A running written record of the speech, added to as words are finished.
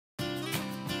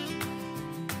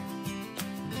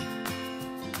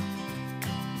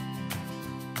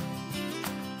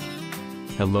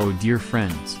Hello dear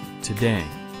friends, today,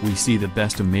 we see the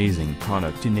best amazing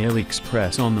product in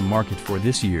Aliexpress on the market for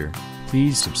this year.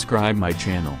 Please subscribe my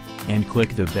channel, and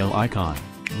click the bell icon.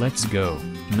 Let's go.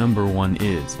 Number 1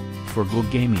 is, Swivel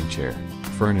Gaming Chair,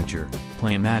 Furniture,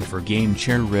 Playmat for Game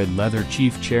Chair, Red Leather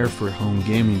Chief Chair for Home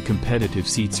Gaming, Competitive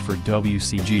Seats for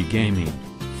WCG Gaming.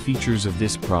 Features of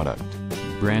this product.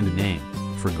 Brand name,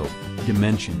 Swivel,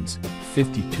 Dimensions,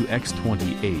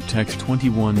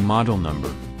 52x28x21 Model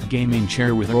number, Gaming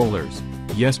Chair with rollers,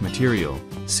 yes. Material,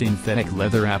 synthetic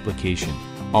leather. Application,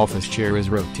 office chair is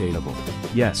rotatable,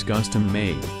 yes. Custom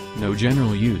made, no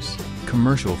general use,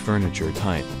 commercial furniture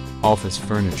type, office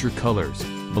furniture. Colors,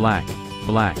 black,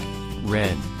 black,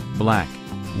 red, black,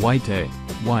 white,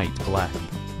 white, black,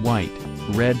 white,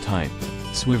 red. Type,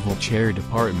 swivel chair.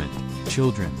 Department,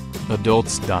 children,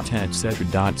 adults,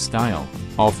 etc. Style,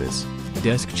 office,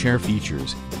 desk chair.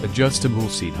 Features, adjustable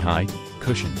seat height,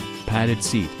 cushion, padded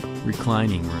seat,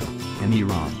 reclining room, any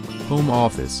room, home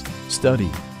office,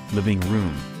 study, living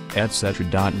room, etc.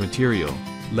 Material,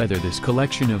 leather. This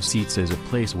collection of seats is a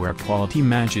place where quality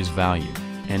matches value,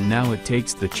 and now it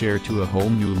takes the chair to a whole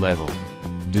new level.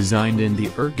 Designed in the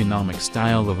ergonomic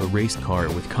style of a race car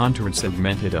with contoured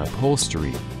segmented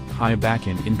upholstery, high back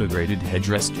and integrated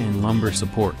headrest and lumbar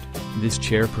support, this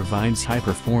chair provides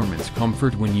high-performance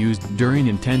comfort when used during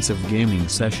intensive gaming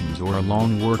sessions or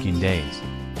long working days.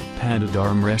 Padded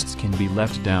armrests can be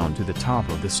left down to the top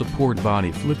of the support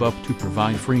body. Flip up to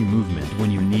provide free movement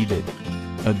when you need it.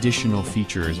 Additional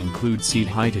features include seat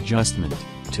height adjustment,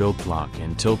 tilt lock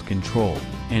and tilt control,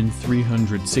 and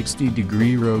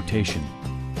 360-degree rotation.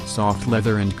 Soft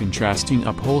leather and contrasting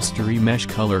upholstery mesh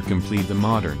color complete the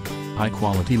modern,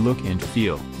 high-quality look and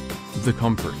feel. The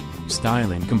comfort,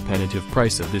 style and competitive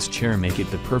price of this chair make it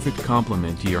the perfect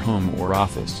complement to your home or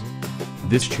office.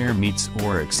 This chair meets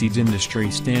or exceeds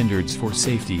industry standards for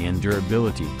safety and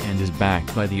durability and is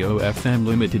backed by the OFM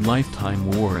limited lifetime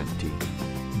warranty.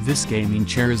 This gaming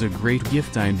chair is a great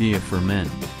gift idea for men,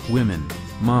 women,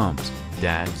 moms,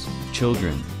 dads,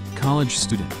 children, college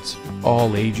students,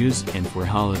 all ages, and for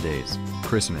holidays,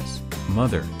 Christmas,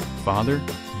 Mother, Father,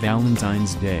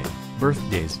 Valentine's Day,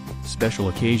 birthdays, special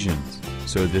occasions,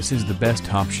 so this is the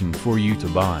best option for you to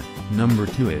buy. Number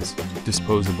 2 is,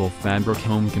 disposable fabric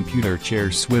home computer chair.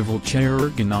 Swivel chair,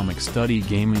 ergonomic study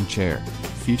gaming chair.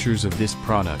 Features of this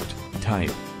product.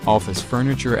 Type, office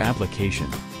furniture. Application,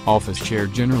 office chair.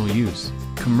 General use,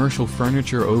 commercial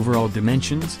furniture. Overall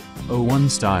dimensions, 01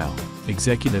 style,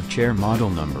 executive chair. Model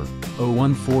number,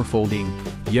 014. Folding,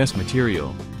 yes.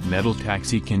 Material, metal.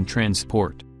 Taxi can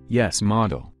transport, yes.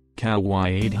 Model,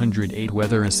 KY808.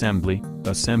 Weather. Assembly,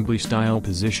 assembly style.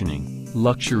 Positioning,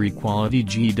 luxury quality.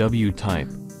 GW type,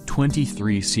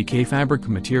 23 CK. Fabric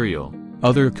material,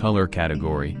 other. Color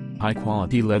category, high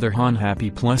quality leather. Han Happy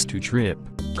Plus 2 trip,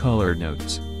 color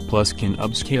notes, plus can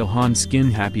upscale. Han Skin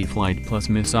Happy Flight Plus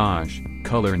massage,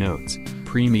 color notes,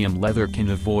 premium leather can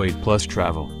avoid plus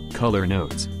travel, color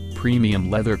notes,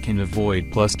 premium leather can avoid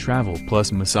plus travel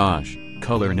plus massage,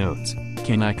 color notes,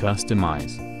 can I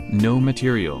customize, no.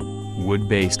 Material, wood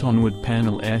based on wood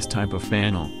panel. S type of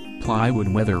panel, plywood.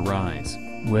 Weather rise,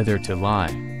 weather to lie,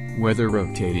 weather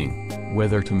rotating,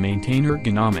 weather to maintain.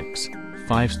 Ergonomics,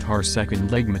 5-star.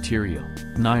 Second leg material,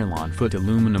 nylon foot,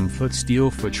 aluminum foot, steel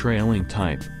foot. Trailing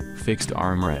type, fixed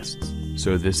armrests,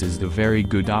 so this is the very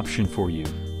good option for you.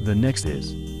 The next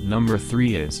is, number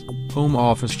 3 is, home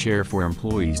office chair for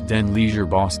employees. Den Leisure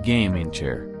Boss gaming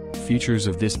chair. Features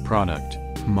of this product.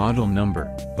 Model number,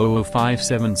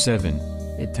 00577.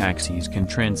 It taxis can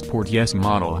transport, yes.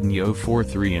 Model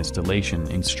NEO43. Installation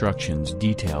instructions.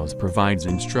 Details. Provides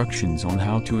instructions on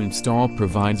how to install.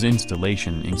 Provides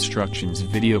installation instructions.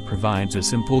 Video. Provides a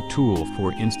simple tool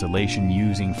for installation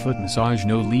using foot massage.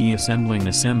 No Lee assembling.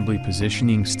 Assembly.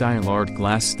 Positioning. Style. Art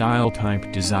glass. Style.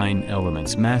 Type. Design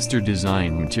elements. Master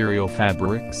design. Material.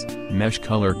 Fabrics, mesh.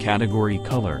 Color category,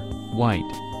 color, white,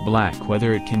 black.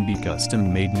 Whether it can be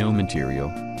custom made. No.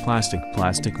 Material,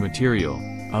 plastic material,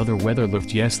 other. Weather.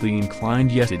 Lift, yes. The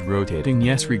inclined, yes. It rotating,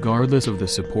 yes. Regardless of the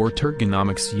support.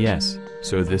 Ergonomics, yes.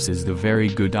 So this is the very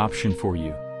good option for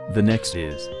you. The next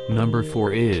is, number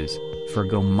 4 is,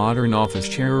 Swivel modern office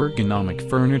chair. Ergonomic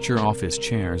furniture. Office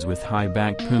chairs with high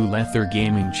back. Poo leather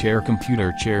gaming chair.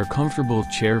 Computer chair. Comfortable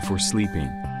chair for sleeping.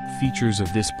 Features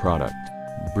of this product.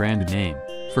 Brand name,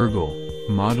 Swivel.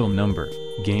 Model number,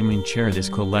 gaming chair. This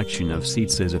collection of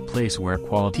seats is a place where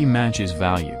quality matches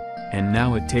value, and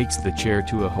now it takes the chair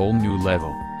to a whole new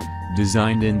level.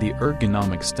 Designed in the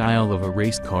ergonomic style of a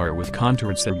race car with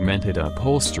contoured segmented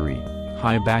upholstery,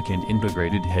 high back and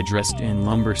integrated headrest and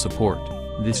lumbar support,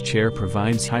 This chair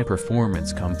provides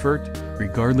high-performance comfort,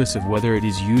 regardless of whether it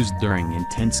is used during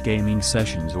intense gaming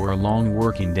sessions or long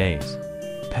working days.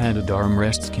 Padded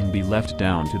armrests can be left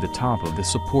down to the top of the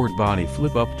support body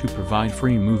flip-up to provide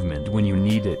free movement when you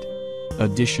need it.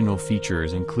 Additional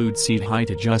features include seat height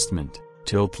adjustment,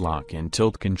 tilt lock and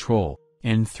tilt control,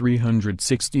 and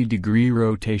 360-degree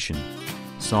rotation.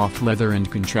 Soft leather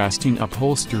and contrasting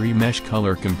upholstery mesh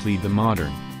color complete the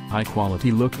modern,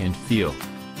 high-quality look and feel.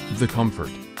 The comfort,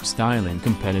 style and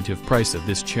competitive price of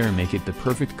this chair make it the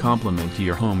perfect complement to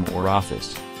your home or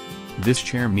office. This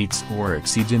chair meets or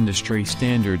exceeds industry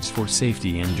standards for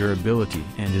safety and durability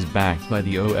and is backed by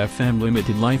the OFM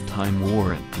limited lifetime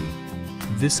warranty.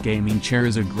 This gaming chair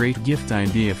is a great gift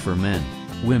idea for men,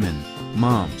 women,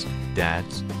 moms,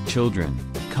 dads, children,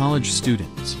 college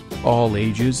students, all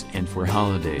ages and for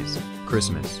holidays,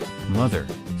 Christmas, Mother,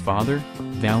 Father,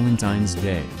 Valentine's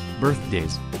Day,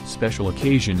 birthdays, special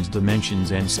occasions.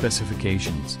 Dimensions and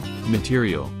specifications: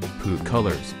 material, PU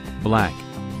colors, black,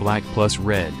 black plus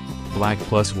red, black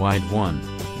plus wide 1,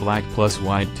 black plus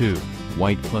wide 2,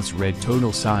 white plus red.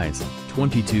 Total size,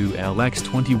 22L x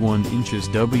 21 inches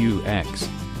WX,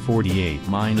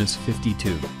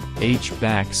 48-52, H.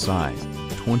 Back size,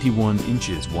 21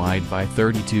 inches wide by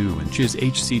 32 inches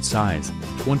H. Seat size,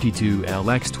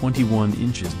 22L x 21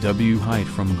 inches W. Height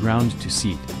from ground to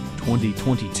seat,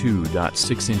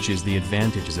 22.6 inches. The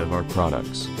advantages of our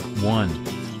products: 1.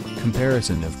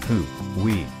 Comparison of PU.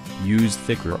 We use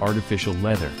thicker artificial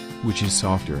leather, which is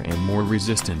softer and more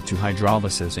resistant to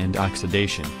hydrolysis and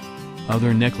oxidation.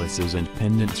 Other necklaces and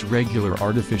pendants regular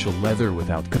artificial leather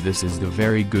without. This is the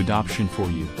very good option for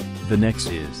you. The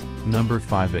next is, number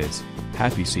 5 is,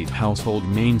 Happy Seat Household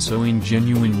Main Sewing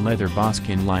Genuine Leather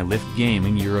Boskin Lie Lift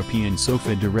Gaming European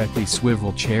Sofa Directly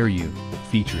Swivel Chair.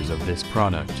 Features of this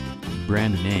product: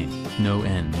 brand name, no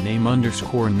N name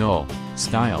 _ null,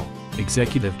 style,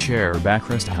 executive chair.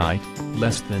 Backrest height,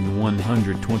 less than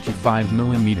 125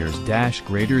 mm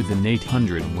greater than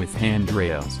 800 with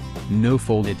handrails, no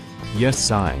folded, yes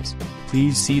size,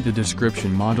 please see the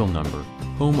description. Model number,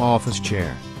 home office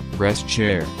chair, rest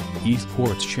chair,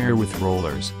 esports chair with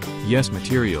rollers, yes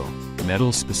material,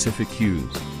 metal. Specific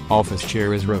use: office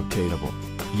chair is rotatable,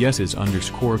 yes is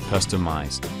 _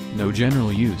 customized, no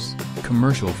general use.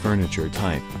 Commercial furniture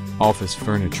type, office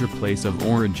furniture. Place of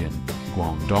origin,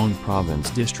 Guangdong Province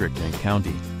District and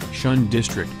County, Shun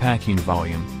District. Packing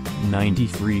volume,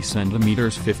 93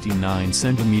 cm 59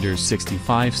 cm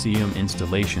 65 cm.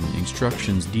 Installation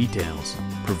instructions. Details: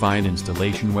 provide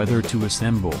installation, whether to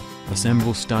assemble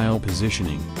style.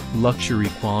 Positioning, luxury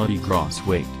quality. Gross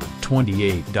weight,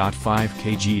 28.5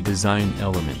 kg. Design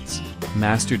elements: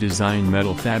 master design.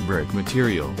 Metal fabric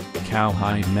material,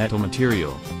 cowhide metal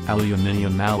material,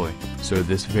 aluminum alloy. So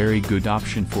this very good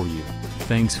option for you.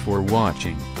 Thanks for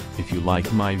watching. If you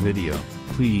like my video,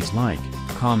 please like,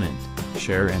 comment,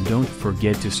 share and don't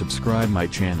forget to subscribe my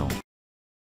channel.